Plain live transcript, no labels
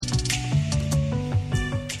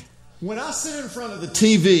When I sit in front of the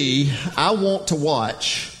TV, I want to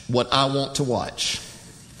watch what I want to watch.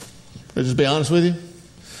 I'll just be honest with you.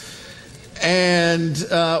 And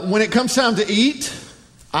when it comes time to eat,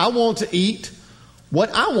 I want to eat what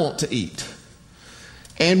I want to eat.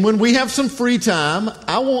 And when we have some free time,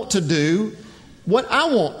 I want to do what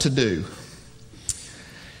I want to do.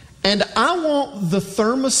 And I want the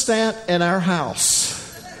thermostat in our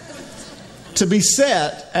house to be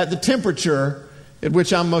set at the temperature at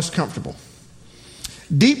which I'm most comfortable.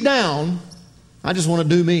 Deep down, I just want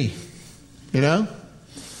to do me, you know?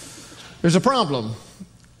 There's a problem.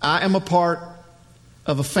 I am a part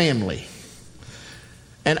of a family.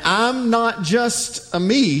 And I'm not just a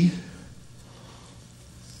me,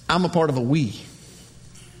 I'm a part of a we.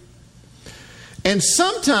 And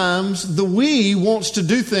sometimes the we wants to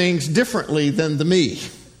do things differently than the me.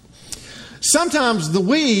 Sometimes the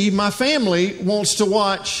we, my family, wants to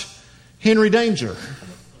watch Henry Danger,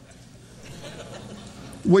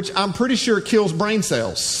 which I'm pretty sure kills brain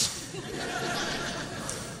cells.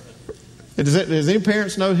 Does any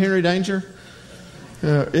parents know Henry Danger?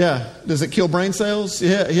 Yeah. Does it kill brain cells?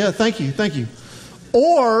 Yeah. Thank you.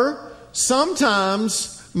 Or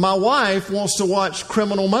sometimes my wife wants to watch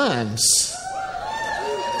Criminal Minds,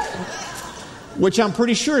 which I'm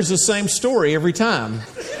pretty sure is the same story every time.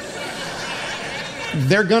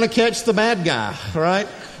 They're going to catch the bad guy, right?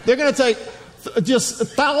 They're going to take just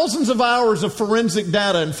thousands of hours of forensic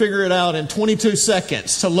data and figure it out in 22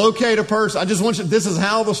 seconds to locate a person. I just want you, this is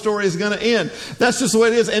how the story is going to end. That's just the way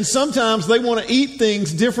it is. And sometimes they want to eat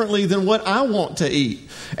things differently than what I want to eat.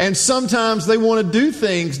 And sometimes they want to do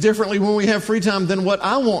things differently when we have free time than what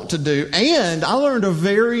I want to do. And I learned a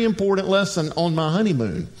very important lesson on my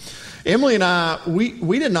honeymoon. Emily and I,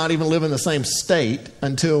 we did not even live in the same state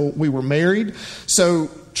until we were married. So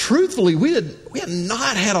truthfully, we had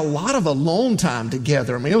not had a lot of alone time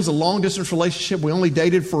together. I mean, it was a long-distance relationship. We only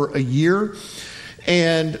dated for a year.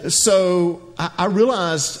 And so I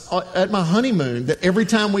realized at my honeymoon that every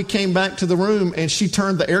time we came back to the room and she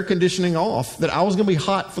turned the air conditioning off, that I was going to be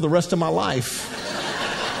hot for the rest of my life.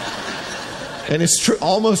 And it's true.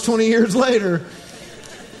 Almost 20 years later,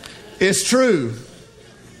 it's true.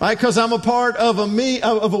 Right? Because I'm a part of a me,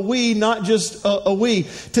 of a we, not just a we.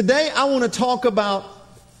 Today, I want to talk about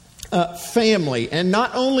family, and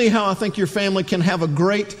not only how I think your family can have a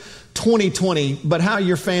great 2020, but how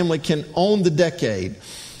your family can own the decade.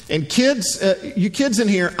 And kids, you kids in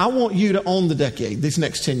here, I want you to own the decade, these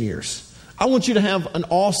next 10 years. I want you to have an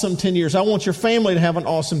awesome 10 years. I want your family to have an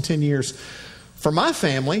awesome 10 years. For my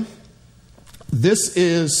family, this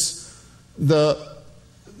is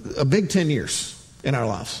a big 10 years in our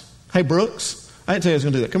lives. Hey, Brooks, I didn't tell you I was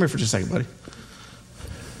going to do that. Come here for just a second, buddy.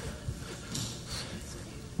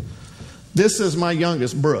 This is my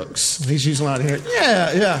youngest, Brooks. He's usually not here.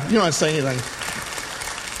 Yeah. You don't have to say anything.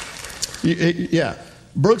 Yeah.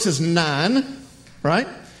 Brooks is 9, right?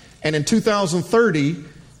 And in 2030,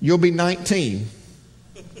 you'll be 19.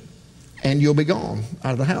 And you'll be gone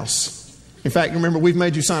out of the house. In fact, remember, we've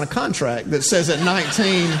made you sign a contract that says at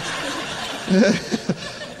 19...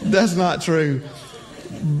 That's not true.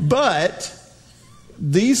 But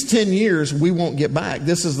these 10 years we won't get back.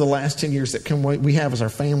 This is the last 10 years that we have as our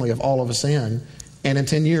family of all of us in. And in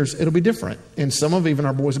 10 years, it'll be different. And some of even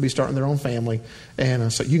our boys will be starting their own family.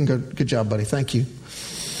 And so you can go, good job, buddy. Thank you.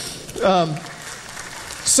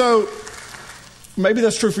 So maybe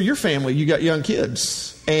that's true for your family. You got young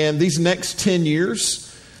kids. And these next 10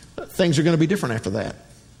 years, things are going to be different after that.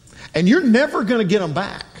 And you're never going to get them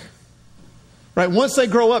back. Right? Once they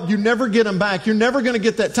grow up, you never get them back. You're never going to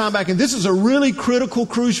get that time back. And this is a really critical,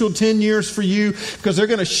 crucial 10 years for you, because they're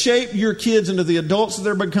going to shape your kids into the adults that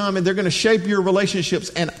they're becoming. They're going to shape your relationships.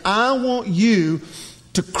 And I want you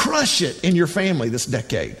to crush it in your family this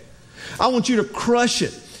decade. I want you to crush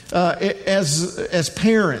it as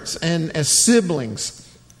parents and as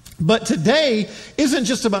siblings. But today isn't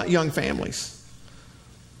just about young families.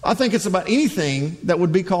 I think it's about anything that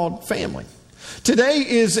would be called family. Today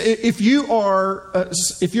is if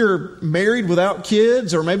you're married without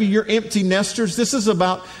kids, or maybe you're empty nesters, this is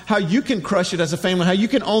about how you can crush it as a family, how you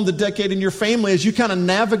can own the decade in your family as you kind of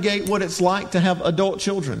navigate what it's like to have adult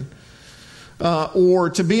children, or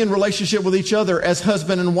to be in relationship with each other as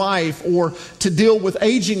husband and wife, or to deal with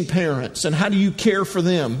aging parents and how do you care for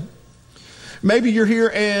them. Maybe you're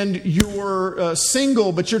here and you're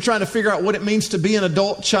single, but you're trying to figure out what it means to be an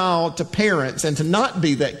adult child to parents and to not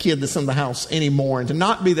be that kid that's in the house anymore and to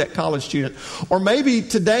not be that college student. Or maybe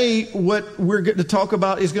today what we're going to talk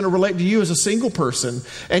about is going to relate to you as a single person,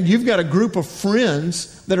 and you've got a group of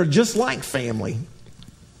friends that are just like family.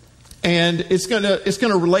 And it's going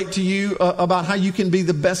to relate to you about how you can be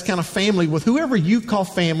the best kind of family with whoever you call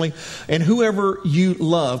family and whoever you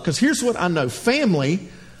love. Because here's what I know. Family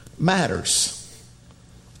matters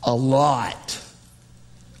a lot.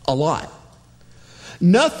 A lot.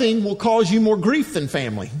 Nothing will cause you more grief than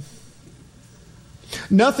family.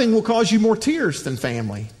 Nothing will cause you more tears than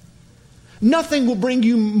family. Nothing will bring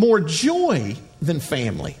you more joy than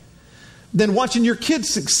family. Than watching your kids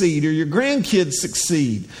succeed or your grandkids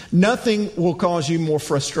succeed. Nothing will cause you more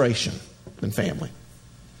frustration than family.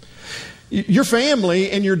 Your family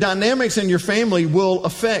and your dynamics in your family will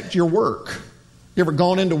affect your work. You ever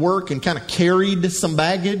gone into work and kind of carried some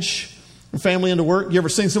baggage from family into work? You ever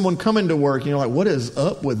seen someone come into work and you're like, what is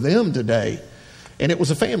up with them today? And it was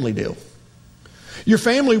a family deal. Your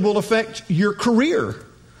family will affect your career.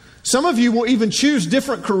 Some of you will even choose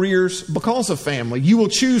different careers because of family. You will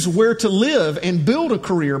choose where to live and build a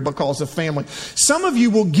career because of family. Some of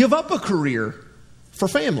you will give up a career for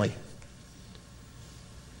family.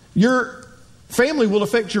 Your family will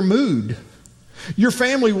affect your mood. Your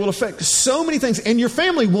family will affect so many things. And your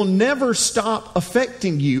family will never stop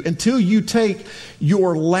affecting you until you take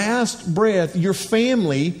your last breath. Your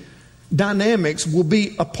family dynamics will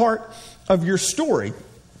be a part of your story.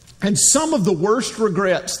 And some of the worst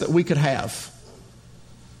regrets that we could have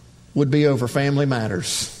would be over family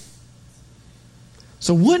matters.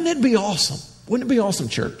 So wouldn't it be awesome? Wouldn't it be awesome,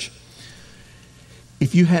 church,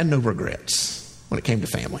 if you had no regrets when it came to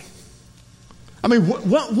family? I mean,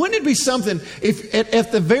 wouldn't it be something if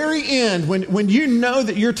at the very end, when you know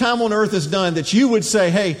that your time on earth is done, that you would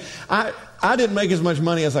say, hey, I didn't make as much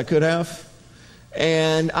money as I could have.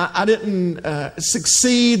 And I didn't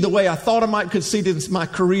succeed the way I thought I might succeed in my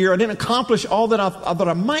career. I didn't accomplish all that I thought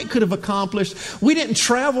I might could have accomplished. We didn't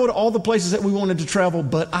travel to all the places that we wanted to travel,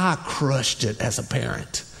 but I crushed it as a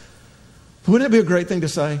parent. Wouldn't it be a great thing to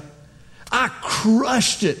say? I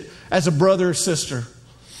crushed it as a brother or sister.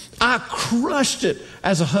 I crushed it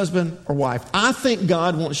as a husband or wife. I think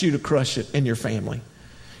God wants you to crush it in your family.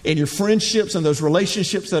 In your friendships and those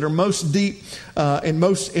relationships that are most deep and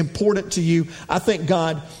most important to you, I think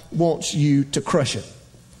God wants you to crush it.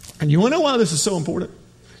 And you want to know why this is so important?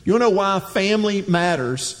 You want to know why family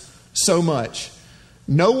matters so much?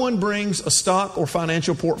 No one brings a stock or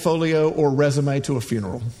financial portfolio or resume to a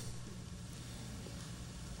funeral.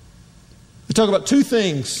 We talk about two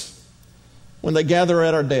things when they gather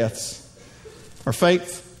at our deaths: our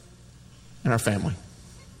faith and our family.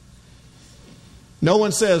 No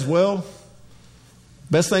one says, well,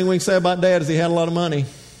 best thing we can say about Dad is he had a lot of money.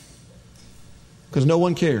 Because no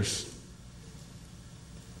one cares.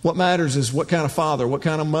 What matters is what kind of father, what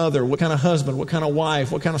kind of mother, what kind of husband, what kind of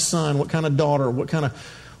wife, what kind of son, what kind of daughter, what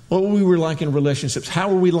we were like in relationships. How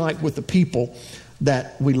were we like with the people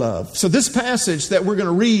that we love? So this passage that we're going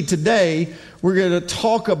to read today, we're going to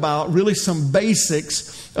talk about really some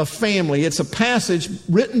basics of family. It's a passage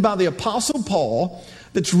written by the Apostle Paul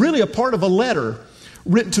that's really a part of a letter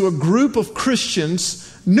written to a group of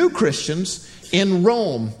Christians, new Christians, in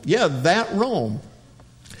Rome. Yeah, that Rome.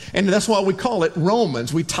 And that's why we call it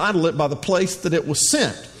Romans. We title it by the place that it was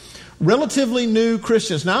sent. Relatively new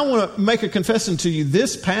Christians. Now I want to make a confession to you.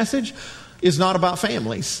 This passage is not about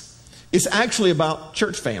families. It's actually about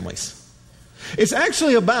church families. It's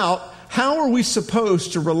actually about how are we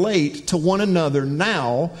supposed to relate to one another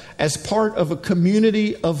now as part of a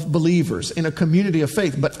community of believers, in a community of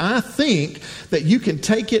faith. But I think that you can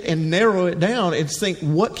take it and narrow it down and think,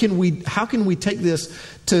 how can we take this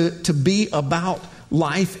to be about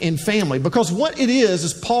life in family? Because what it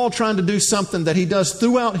is Paul trying to do something that he does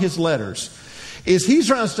throughout his letters, is he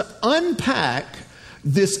tries to unpack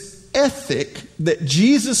this ethic that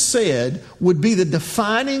Jesus said would be the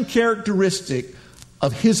defining characteristic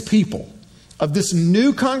of his people, of this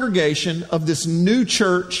new congregation, of this new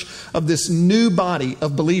church, of this new body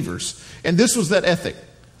of believers. And this was that ethic: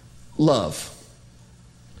 love.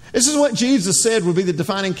 This is what Jesus said would be the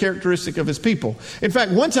defining characteristic of his people. In fact,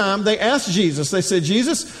 one time they asked Jesus, they said,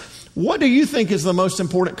 Jesus, what do you think is the most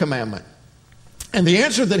important commandment? And the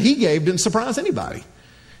answer that he gave didn't surprise anybody.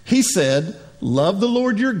 He said, love the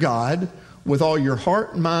Lord your God with all your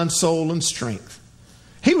heart, mind, soul, and strength.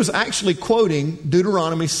 He was actually quoting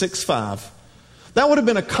Deuteronomy 6:5. That would have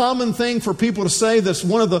been a common thing for people to say. That's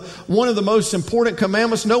one of the most important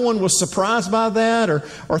commandments. No one was surprised by that or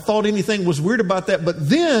thought anything was weird about that. But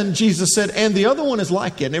then Jesus said, and the other one is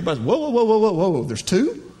like it. And everybody's, whoa, there's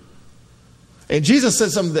two? And Jesus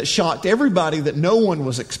said something that shocked everybody that no one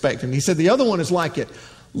was expecting. He said, the other one is like it.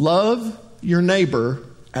 Love your neighbor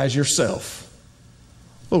as yourself.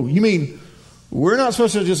 Oh, you mean we're not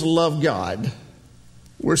supposed to just love God?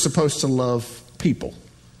 We're supposed to love people.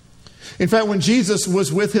 In fact, when Jesus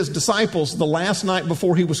was with his disciples the last night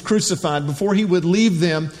before he was crucified, before he would leave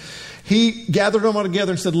them, he gathered them all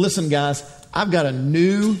together and said, listen, guys, I've got a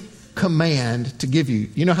new command to give you.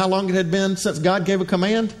 You know how long it had been since God gave a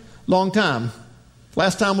command? Long time.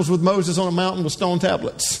 Last time was with Moses on a mountain with stone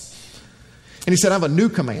tablets. And he said, I have a new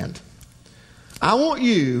command. I want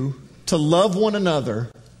you to love one another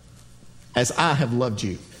as I have loved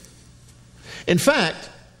you. In fact,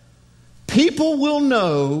 people will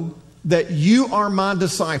know that you are my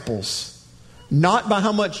disciples, not by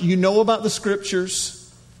how much you know about the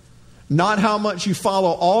scriptures, not how much you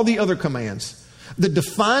follow all the other commands. The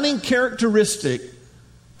defining characteristic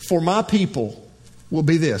for my people will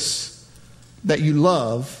be this, that you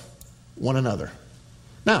love one another.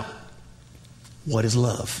 Now, what is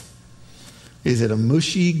love? Is it a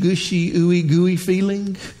mushy, gushy, ooey, gooey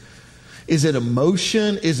feeling? Is it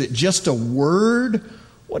emotion? Is it just a word?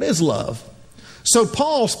 What is love? So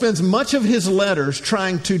Paul spends much of his letters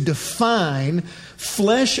trying to define,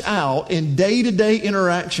 flesh out in day-to-day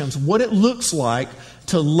interactions what it looks like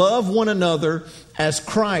to love one another as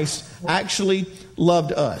Christ actually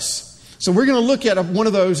loved us. So we're going to look at one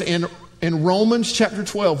of those in Romans chapter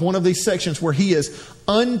 12, one of these sections where he is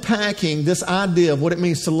unpacking this idea of what it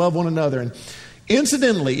means to love one another. And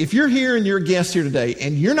incidentally, if you're here and you're a guest here today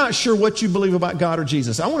and you're not sure what you believe about God or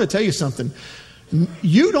Jesus, I want to tell you something.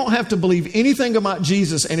 You don't have to believe anything about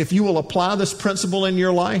Jesus, and if you will apply this principle in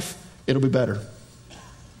your life, it'll be better.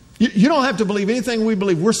 You don't have to believe anything we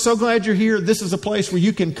believe. We're so glad you're here. This is a place where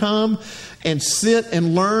you can come and sit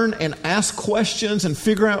and learn and ask questions and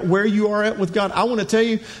figure out where you are at with God. I want to tell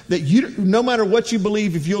you that no matter what you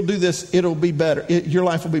believe, if you'll do this, it'll be better. Your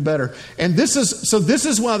life will be better. And this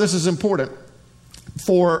is why this is important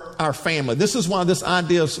for our family. This is why this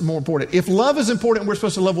idea is more important. If love is important and we're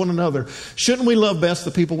supposed to love one another, shouldn't we love best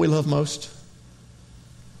the people we love most?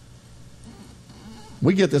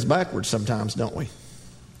 We get this backwards sometimes, don't we?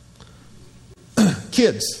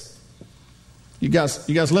 Kids. You guys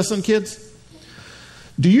listen, kids?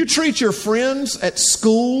 Do you treat your friends at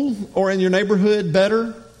school or in your neighborhood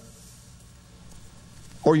better?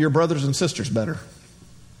 Or your brothers and sisters better?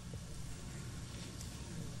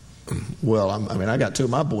 Well, I got two of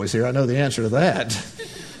my boys here. I know the answer to that.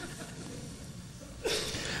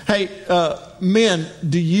 Hey, men,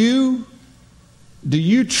 do you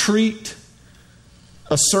treat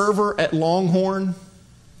a server at Longhorn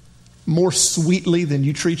more sweetly than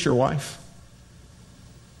you treat your wife?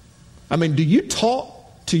 Do you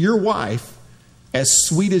talk to your wife as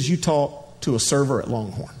sweet as you talk to a server at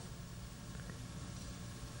Longhorn?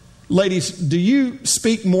 Ladies, do you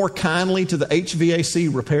speak more kindly to the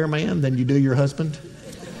HVAC repairman than you do your husband?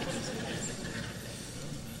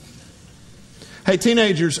 Hey,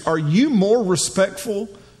 teenagers, are you more respectful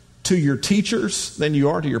to your teachers than you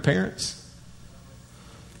are to your parents?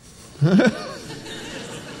 I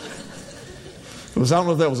don't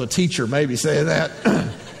know if that was a teacher maybe saying that.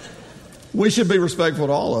 We should be respectful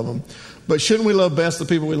to all of them. But shouldn't we love best the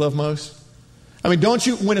people we love most? Don't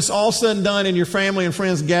you, when it's all said and done and your family and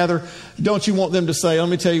friends gather, don't you want them to say, let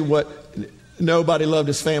me tell you what, nobody loved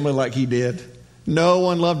his family like he did. No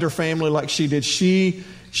one loved her family like she did. The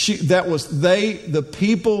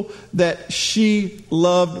people that she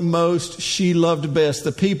loved most, she loved best.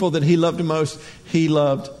 The people that he loved most, he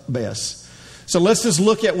loved best. So let's just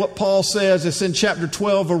look at what Paul says. It's in chapter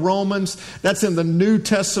 12 of Romans. That's in the New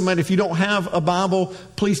Testament. If you don't have a Bible,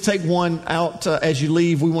 please take one out as you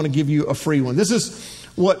leave. We want to give you a free one. This is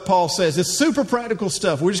what Paul says. It's super practical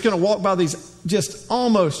stuff. We're just going to walk by these just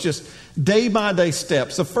day by day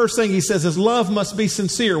steps. The first thing he says is love must be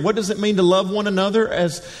sincere. What does it mean to love one another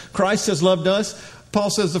as Christ has loved us? Paul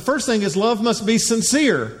says the first thing is love must be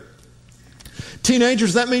sincere.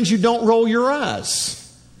 Teenagers, that means you don't roll your eyes.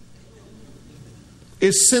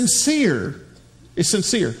 It's sincere. It's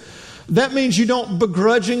sincere. That means you don't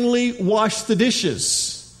begrudgingly wash the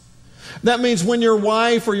dishes. That means when your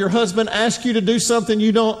wife or your husband asks you to do something,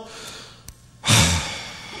 you don't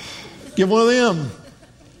give one of them.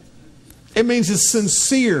 It means it's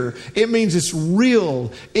sincere. It means it's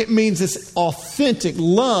real. It means it's authentic.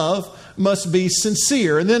 Love must be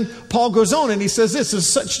sincere. And then Paul goes on and he says this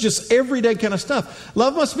is such just everyday kind of stuff.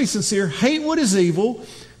 Love must be sincere. Hate what is evil.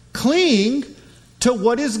 Cling to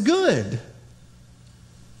what is good.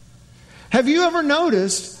 Have you ever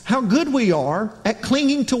noticed how good we are at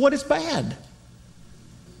clinging to what is bad?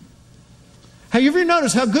 Have you ever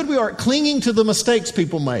noticed how good we are at clinging to the mistakes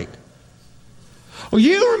people make? Well,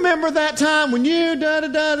 you remember that time when you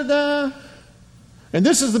da-da-da-da-da. And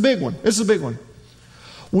this is the big one. This is the big one.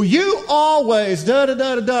 Well, you always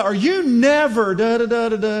da-da-da-da-da, or you never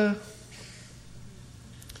da-da-da-da-da.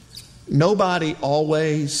 Nobody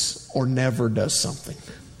always or never does something.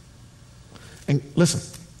 And listen,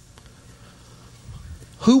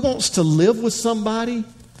 who wants to live with somebody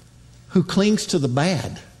who clings to the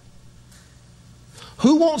bad?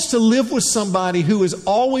 Who wants to live with somebody who is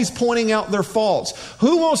always pointing out their faults?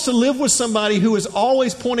 Who wants to live with somebody who is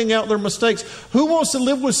always pointing out their mistakes? Who wants to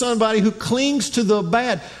live with somebody who clings to the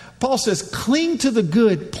bad? Paul says, cling to the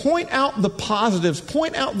good. Point out the positives.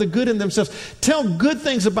 Point out the good in themselves. Tell good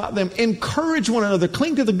things about them. Encourage one another.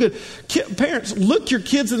 Cling to the good. Parents, look your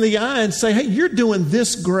kids in the eye and say, hey, you're doing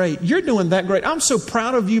this great. You're doing that great. I'm so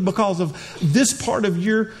proud of you because of this part of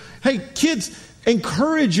your... Hey, kids,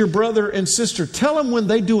 encourage your brother and sister. Tell them when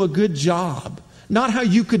they do a good job. Not how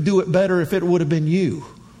you could do it better if it would have been you.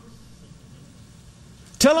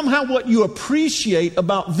 Tell them what you appreciate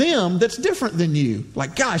about them that's different than you.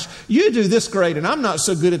 Like, gosh, you do this great and I'm not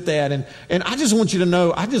so good at that. And I just want you to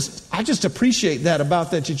know, I just appreciate that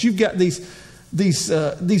about that you've got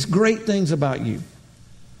these great things about you.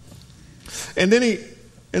 And then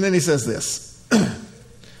he says this.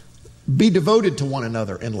 Be devoted to one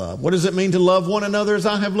another in love. What does it mean to love one another as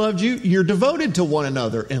I have loved you? You're devoted to one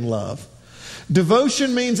another in love.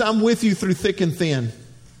 Devotion means I'm with you through thick and thin.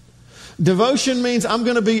 Devotion means I'm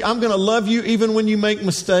going to love you even when you make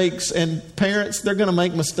mistakes. And parents, they're going to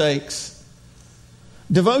make mistakes.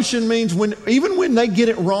 Devotion means even when they get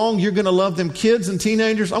it wrong, you're going to love them. Kids and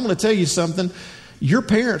teenagers, I'm going to tell you something. Your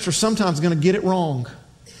parents are sometimes going to get it wrong.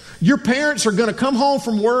 Your parents are going to come home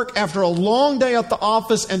from work after a long day at the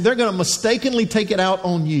office and they're going to mistakenly take it out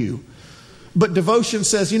on you. But devotion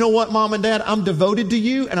says, you know what, Mom and Dad, I'm devoted to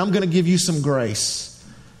you and I'm going to give you some grace.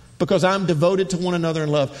 Because I'm devoted to one another in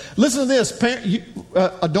love. Listen to this.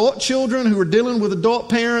 Adult children who are dealing with adult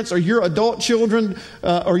parents, or your adult children,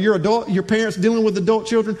 or your parents dealing with adult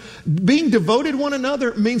children. Being devoted to one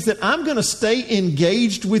another means that I'm going to stay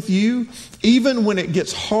engaged with you even when it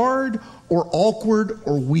gets hard or awkward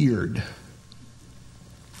or weird.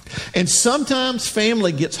 And sometimes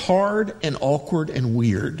family gets hard and awkward and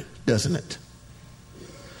weird, doesn't it?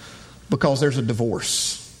 Because there's a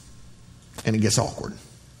divorce and it gets awkward.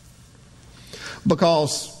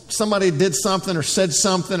 Because somebody did something or said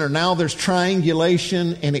something, or now there's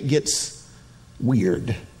triangulation and it gets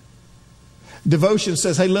weird. Devotion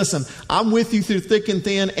says, hey, listen, I'm with you through thick and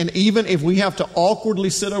thin, and even if we have to awkwardly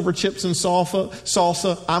sit over chips and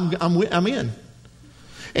salsa, I'm in.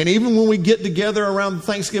 And even when we get together around the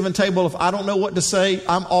Thanksgiving table, if I don't know what to say,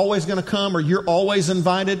 I'm always going to come, or you're always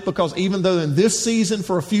invited, because even though in this season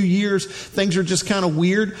for a few years things are just kind of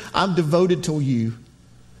weird, I'm devoted to you.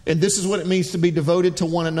 And this is what it means to be devoted to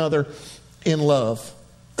one another in love.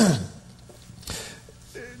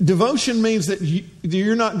 Devotion means that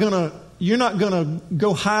you're not going to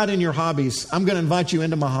go hide in your hobbies. I'm going to invite you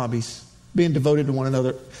into my hobbies. Being devoted to one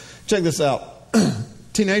another. Check this out.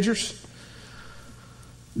 Teenagers.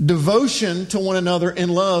 Devotion to one another in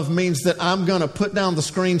love means that I'm going to put down the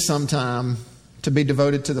screen sometime to be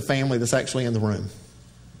devoted to the family that's actually in the room.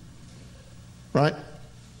 Right?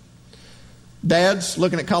 Dads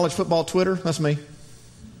looking at college football Twitter, that's me.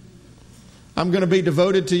 I'm going to be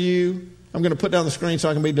devoted to you. I'm going to put down the screen so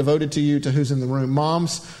I can be devoted to you, to who's in the room.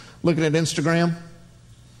 Moms looking at Instagram,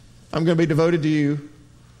 I'm going to be devoted to you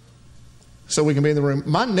so we can be in the room.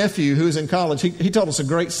 My nephew, who's in college, he told us a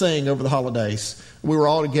great saying over the holidays. We were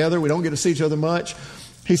all together. We don't get to see each other much.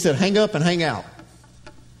 He said, hang up and hang out.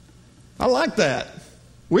 I like that.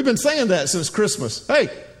 We've been saying that since Christmas. Hey,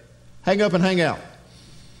 hang up and hang out.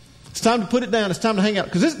 It's time to put it down. It's time to hang out.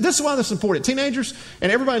 Because this is why this is important. Teenagers and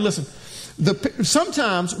everybody listen.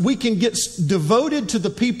 Sometimes we can get devoted to the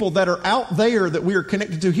people that are out there that we are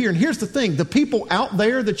connected to here. And here's the thing. The people out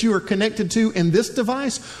there that you are connected to in this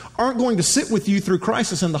device aren't going to sit with you through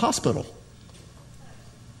crisis in the hospital.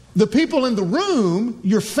 The people in the room,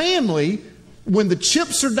 your family, when the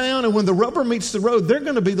chips are down and when the rubber meets the road, they're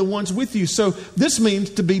going to be the ones with you. So this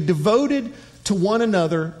means to be devoted to one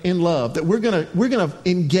another in love, that we're going to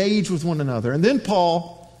engage with one another. And then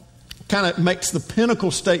Paul kind of makes the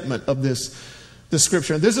pinnacle statement of this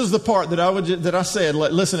scripture. And this is the part that I said,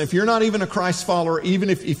 listen, if you're not even a Christ follower,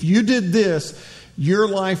 even if you did this, your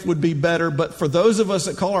life would be better. But for those of us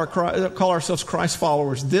that call ourselves Christ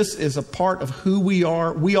followers, this is a part of who we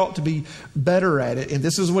are. We ought to be better at it. And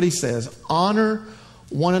this is what he says: honor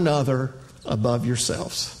one another above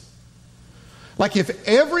yourselves. Like if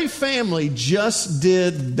every family just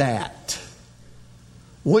did that,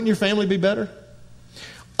 wouldn't your family be better?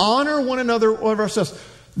 Honor one another over ourselves.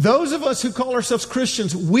 Those of us who call ourselves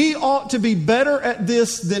Christians, we ought to be better at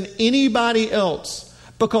this than anybody else.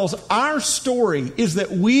 Because our story is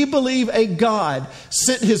that we believe a God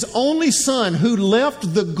sent His only Son who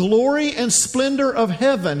left the glory and splendor of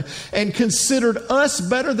heaven and considered us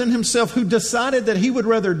better than Himself, who decided that He would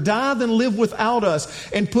rather die than live without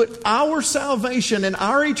us, and put our salvation and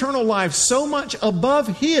our eternal life so much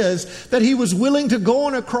above His that He was willing to go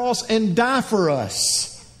on a cross and die for us.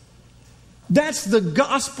 That's the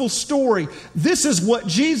gospel story. This is what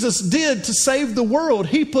Jesus did to save the world.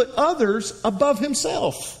 He put others above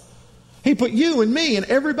Himself. He put you and me and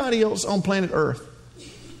everybody else on planet Earth.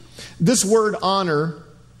 This word honor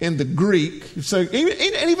in the Greek, so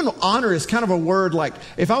even honor is kind of a word like,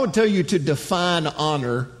 if I would tell you to define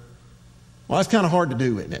honor, well, that's kind of hard to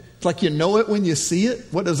do, isn't it? It's like you know it when you see it.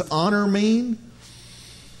 What does honor mean?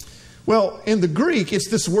 Well, in the Greek, it's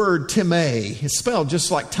this word time. It's spelled just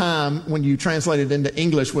like time when you translate it into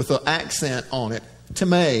English with an accent on it.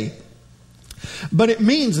 Time. But it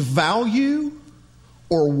means value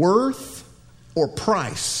or worth or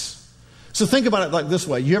price. So think about it like this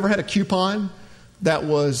way. You ever had a coupon that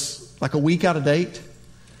was like a week out of date?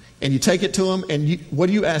 And you take it to them and what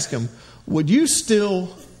do you ask them? Would you still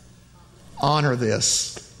honor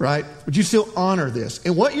this? Right? Would you still honor this?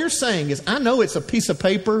 And what you're saying is, I know it's a piece of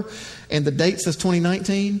paper and the date says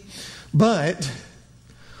 2019, but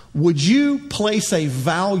would you place a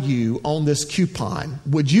value on this coupon?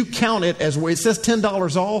 Would you count it as where it says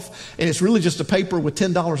 $10 off and it's really just a paper with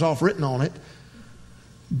 $10 off written on it?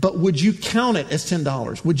 But would you count it as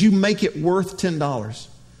 $10? Would you make it worth $10?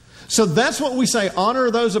 So that's what we say,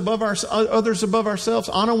 honor those above others above ourselves,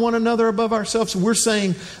 honor one another above ourselves. We're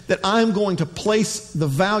saying that I'm going to place the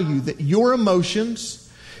value that your emotions,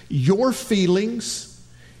 your feelings,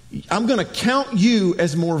 I'm going to count you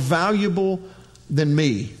as more valuable than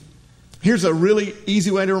me. Here's a really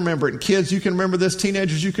easy way to remember it. And kids, you can remember this.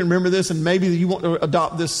 Teenagers, you can remember this. And maybe you want to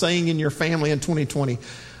adopt this saying in your family in 2020.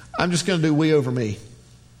 I'm just going to do we over me.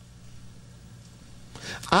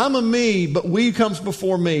 I'm a me, but we comes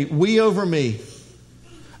before me. We over me.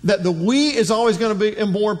 That the we is always going to be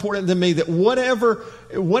more important than me. That whatever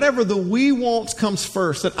the we wants comes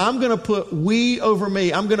first. That I'm going to put we over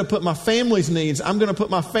me. I'm going to put my family's needs. I'm going to put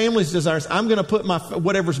my family's desires. I'm going to put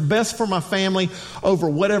whatever's best for my family over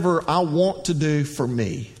whatever I want to do for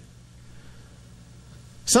me.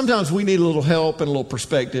 Sometimes we need a little help and a little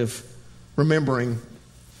perspective, remembering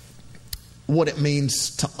what it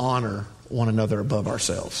means to honor one another above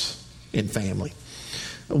ourselves in family.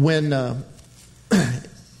 When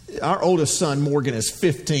our oldest son, Morgan, is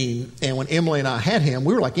 15, and when Emily and I had him,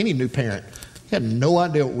 we were like any new parent. We had no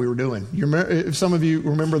idea what we were doing. You remember, if some of you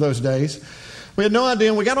remember those days. We had no idea,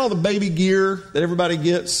 and we got all the baby gear that everybody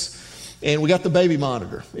gets, and we got the baby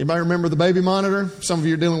monitor. Anybody remember the baby monitor? Some of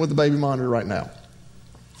you are dealing with the baby monitor right now.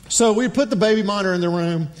 So we put the baby monitor in the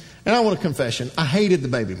room, and I want a confession. I hated the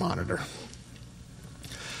baby monitor.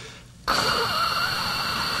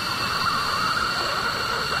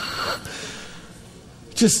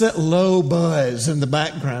 Just that low buzz in the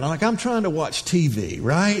background. I'm trying to watch TV,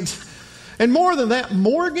 right? And more than that,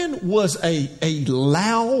 Morgan was a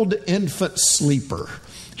loud infant sleeper.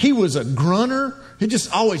 He was a grunter. He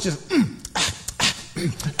just always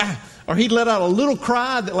or he'd let out a little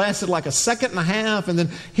cry that lasted like a second and a half, and then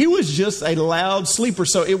he was just a loud sleeper.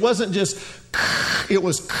 So it wasn't just, it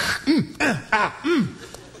was,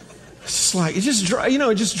 It's like,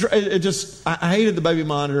 I hated the baby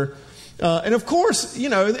monitor. And of course,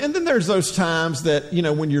 and then there's those times that,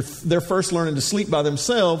 when they're first learning to sleep by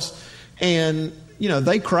themselves and,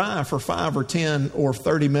 they cry for 5 or 10 or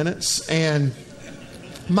 30 minutes. And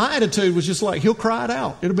my attitude was just like, he'll cry it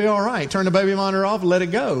out. It'll be all right. Turn the baby monitor off and let it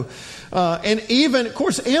go. And even, of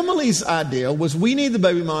course, Emily's idea was we need the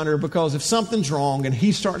baby monitor because if something's wrong and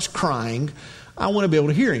he starts crying, I want to be able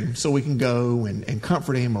to hear him so we can go and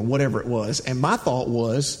comfort him or whatever it was. And my thought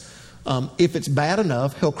was, if it's bad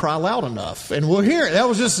enough, he'll cry loud enough and we'll hear it.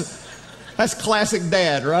 That's classic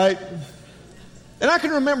dad, right? And I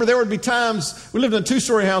can remember there would be times, we lived in a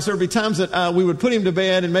 2-story house, there would be times that we would put him to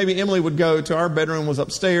bed and maybe Emily would go to our bedroom, was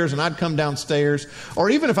upstairs, and I'd come downstairs. Or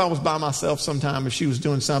even if I was by myself sometime, if she was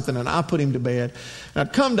doing something and I put him to bed, and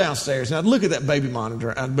I'd come downstairs and I'd look at that baby monitor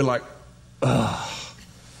and I'd be like, ugh.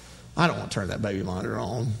 I don't want to turn that baby monitor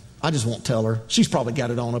on. I just won't tell her. She's probably got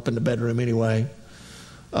it on up in the bedroom anyway.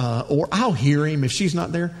 Or I'll hear him. If she's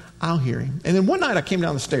not there, I'll hear him. And then one night I came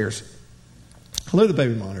down the stairs. I lit the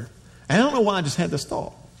baby monitor. And I don't know why I just had this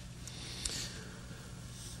thought.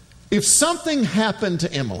 If something happened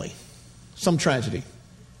to Emily, some tragedy,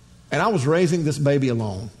 and I was raising this baby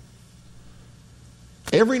alone,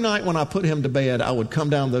 every night when I put him to bed, I would come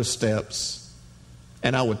down those steps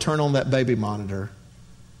and I would turn on that baby monitor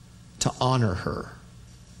to honor her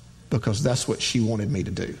because that's what she wanted me to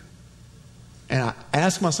do. And I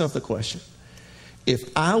asked myself the question, if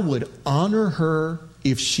I would honor her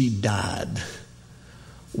if she died,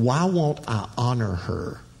 why won't I honor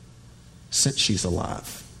her since she's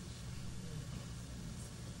alive?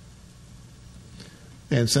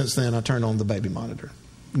 And since then, I turned on the baby monitor.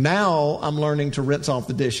 Now I'm learning to rinse off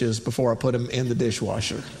the dishes before I put them in the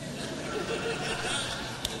dishwasher.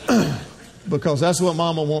 Because that's what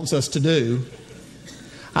Mama wants us to do.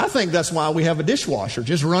 I think that's why we have a dishwasher.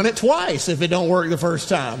 Just run it twice if it don't work the first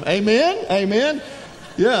time. Amen? Amen?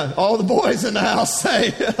 Yeah, all the boys in the house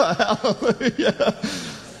say hallelujah.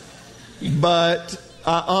 But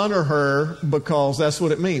I honor her because that's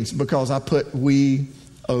what it means. Because I put we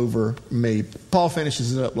over me. Paul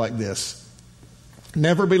finishes it up like this.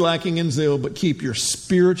 Never be lacking in zeal, but keep your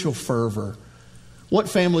spiritual fervor. What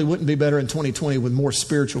family wouldn't be better in 2020 with more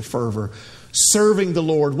spiritual fervor? Serving the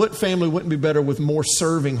Lord. What family wouldn't be better with more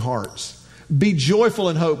serving hearts? Be joyful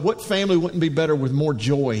in hope. What family wouldn't be better with more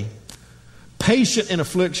joy? Patient in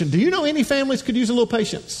affliction. Do you know any families could use a little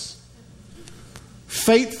patience?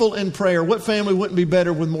 Faithful in prayer. What family wouldn't be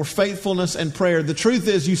better with more faithfulness and prayer? The truth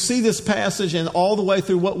is, you see this passage and all the way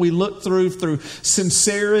through what we look through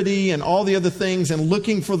sincerity and all the other things and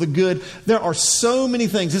looking for the good. There are so many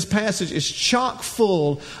things. This passage is chock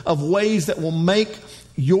full of ways that will make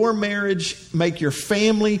your marriage, make your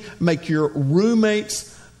family, make your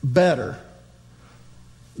roommates better.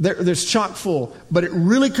 There's chock full. But it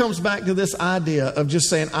really comes back to this idea of just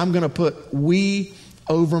saying, I'm going to put we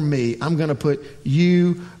over me. I'm going to put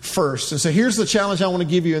you first. And so here's the challenge I want to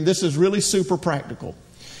give you, and this is really super practical.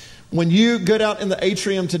 When you get out in the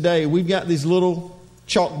atrium today, we've got these little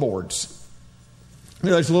chalkboards.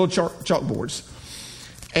 There's little chalkboards.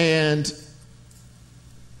 And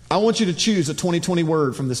I want you to choose a 2020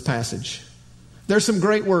 word from this passage. There's some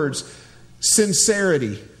great words.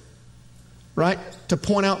 Sincerity, right? To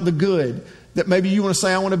point out the good. That maybe you want to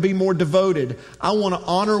say, I want to be more devoted. I want to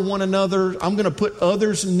honor one another. I'm going to put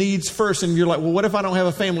others' needs first. And you're like, well, what if I don't have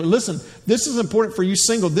a family? Listen, this is important for you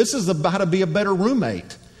single. This is about how to be a better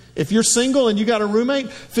roommate. If you're single and you got a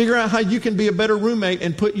roommate, figure out how you can be a better roommate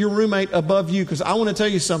and put your roommate above you. Because I want to tell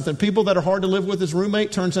you something. People that are hard to live with as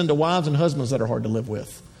roommate turns into wives and husbands that are hard to live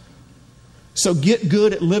with. So get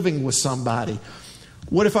good at living with somebody.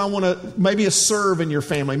 What if I want to, maybe it's serve in your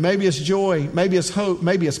family, maybe it's joy, maybe it's hope,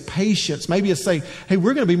 maybe it's patience, maybe it's say, hey,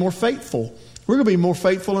 we're going to be more faithful. We're going to be more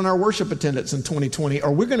faithful in our worship attendance in 2020,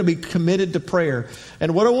 or we're going to be committed to prayer.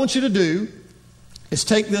 And what I want you to do is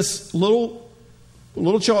take this little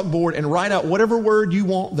chalkboard and write out whatever word you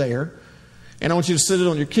want there. And I want you to sit it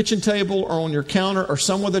on your kitchen table or on your counter or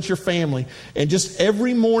somewhere that's your family. And just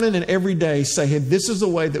every morning and every day say, hey, this is the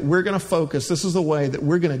way that we're going to focus. This is the way that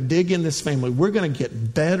we're going to dig in this family. We're going to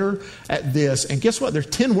get better at this. And guess what? There's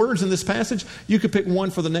 10 words in this passage. You could pick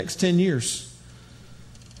one for the next 10 years.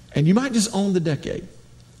 And you might just own the decade.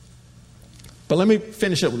 But let me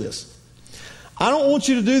finish up with this. I don't want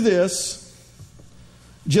you to do this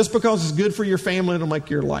just because it's good for your family and it'll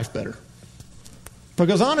make your life better.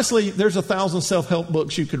 Because honestly, there's 1,000 self-help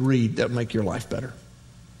books you could read that make your life better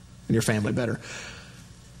and your family better.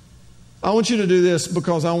 I want you to do this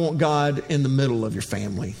because I want God in the middle of your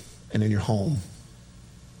family and in your home.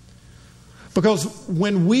 Because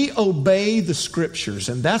when we obey the Scriptures,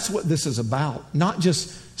 and that's what this is about, not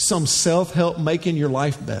just some self-help making your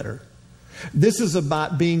life better. This is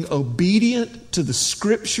about being obedient to the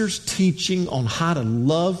Scriptures' teaching on how to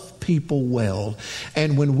love people well.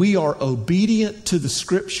 And when we are obedient to the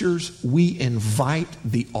Scriptures, we invite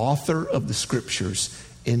the author of the Scriptures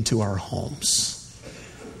into our homes.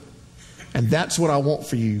 And that's what I want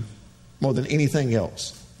for you more than anything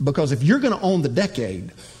else. Because if you're going to own the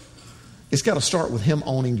decade, it's got to start with Him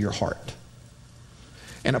owning your heart.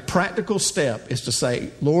 And a practical step is to say,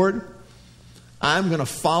 Lord, I'm going to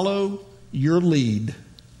follow your lead.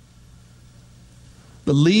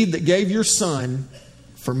 The lead that gave your Son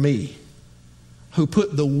for me, who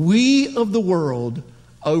put the we of the world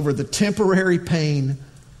over the temporary pain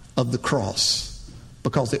of the cross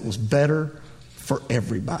because it was better for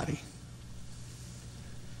everybody.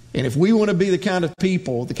 And if we want to be the kind of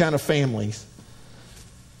people, the kind of families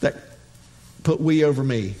that put we over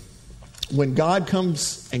me, when God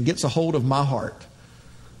comes and gets a hold of my heart,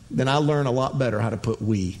 then I learn a lot better how to put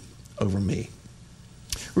we over me.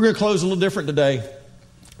 We're going to close a little different today.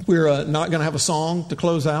 We're not going to have a song to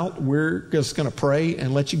close out. We're just going to pray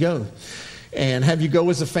and let you go. and have you go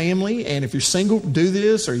as a family. And if you're single, do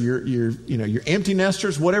this, or you're empty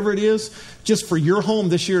nesters, whatever it is, just for your home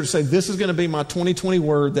this year to say, this is going to be my 2020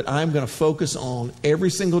 word that I'm going to focus on every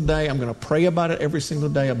single day. I'm going to pray about it every single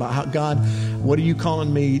day about how, God, what are you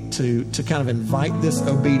calling me to kind of invite this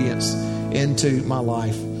obedience into my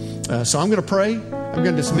life? So I'm going to pray. I'm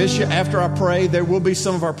going to dismiss you. After I pray, there will be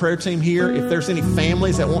some of our prayer team here. If there's any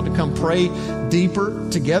families that want to come pray deeper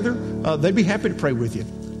together, they'd be happy to pray with you.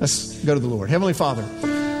 Let's go to the Lord. Heavenly Father,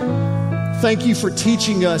 thank you for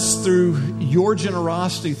teaching us through your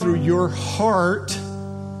generosity, through your heart,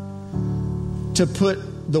 to put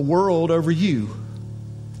the world over you.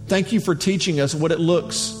 Thank you for teaching us what it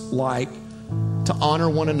looks like to honor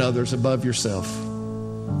one another above yourself.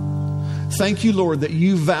 Thank you, Lord, that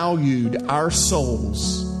you valued our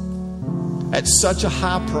souls at such a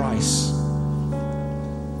high price.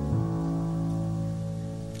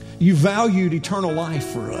 You valued eternal life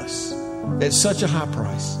for us at such a high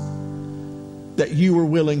price that you were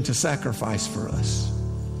willing to sacrifice for us.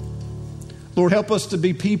 Lord, help us to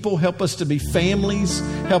be people, help us to be families,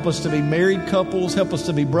 help us to be married couples, help us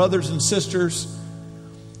to be brothers and sisters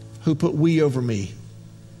who put we over me.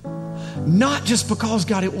 Not just because,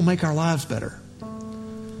 God, it will make our lives better,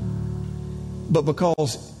 but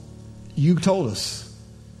because you told us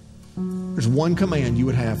there's one command you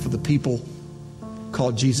would have for the people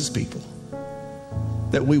called Jesus people,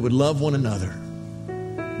 that we would love one another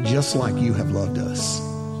just like you have loved us.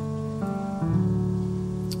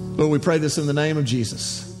 Lord, we pray this in the name of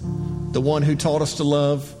Jesus, the one who taught us to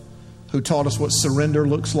love, who taught us what surrender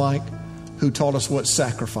looks like, who taught us what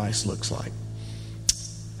sacrifice looks like.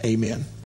 Amen.